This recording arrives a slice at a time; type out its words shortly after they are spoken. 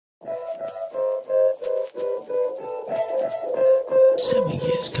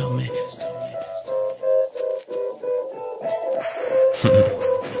It's coming.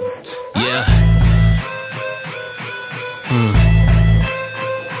 Yeah.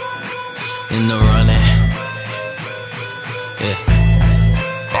 In the running. Yeah.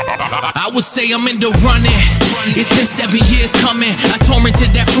 I would say I'm in the running. It's been 7 years coming. I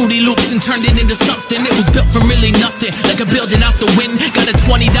torrented that Fruity Loops and turned it into something. It was built from really nothing, like a building out the wind. Got a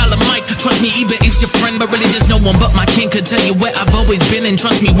 $20 mic. Trust me, eBay is your friend, but really there's no one but my king could tell you where I've always been. And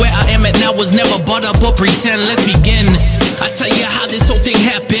trust me, where I am at now was never bought up or pretend. Let's begin. I tell you how this whole thing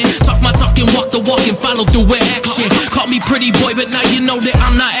happened. Talk my talk and walk the walk and follow through with action. Call me pretty boy, but now you know that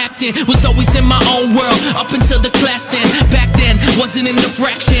I'm not acting. Was always in my own world, up until the class end. Back then, wasn't in the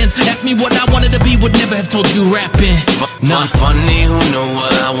fractions. Ask me what I wanted to be, would never have told you rapping. Nah. Funny who knew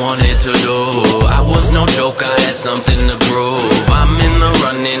what I wanted to do. I was no joke, I had something to prove. I'm in the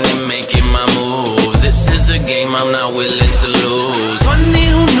running and making my moves. This is a game I'm not willing to lose. Funny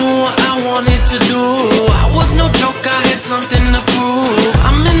who knew what I wanted to do. I was no joke, I had something to prove.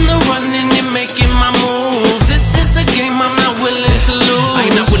 I'm in the running and making my moves. This is a game I'm not willing to lose. I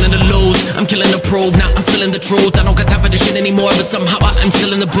ain't not willing to lose. I'm killing the proof, now I'm spilling the truth. I don't got time for this shit anymore, but somehow I'm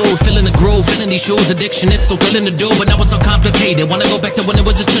still in the booth. Feeling the groove, feeling these shoes. Addiction, it's so thrilling to do, but now it's all complicated. Wanna go back to when it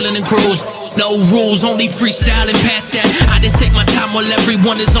was just chilling and cruise. No rules, only freestyling past that. I just take my time while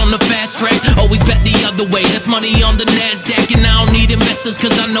everyone is on the fast track. Always bet the other way, that's money on the NASDAQ. And I don't need investors,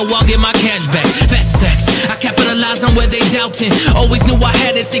 cause I know I'll get my cash back. Fast stacks, I capitalize on where they doubting. Always knew I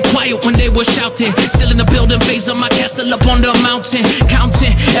had it, stay quiet when they were shouting. Still in the building phase of my castle up on the mountain.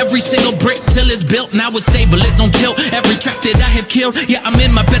 Counting every single brick till it's built. Now it's stable, it don't tilt. Every track that I have killed, yeah, I'm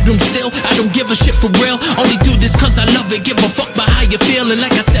in my bedroom still. I don't give a shit for real, only do this cause I love it. Give a fuck about how you feel. And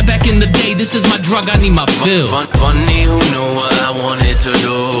like I said back in the day, this is my drug, I need my fill. Funny who knew what I wanted to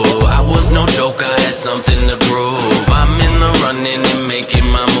do. I was no joke, I had something to prove. I'm in the running and making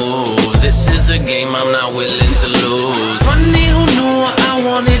my moves. This is a game I'm not willing to lose. Funny who knew what I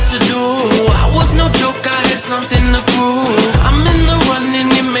wanted to do. I was no joke, I had something to prove. I'm in the running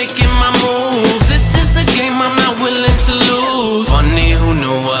and making my moves. This is a game I'm not willing to lose. Funny who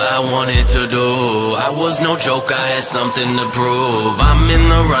knew what I wanted to do. I was no joke, I had something to prove. I'm in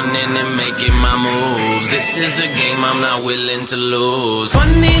the running and making my moves. This is a game I'm not willing to lose.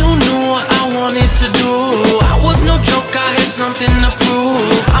 Funny who knew what I wanted to do. I was no joke, I had something to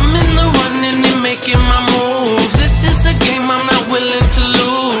prove. I'm in the running and making my moves. This is a game I'm not willing to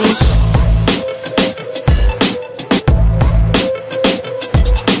lose.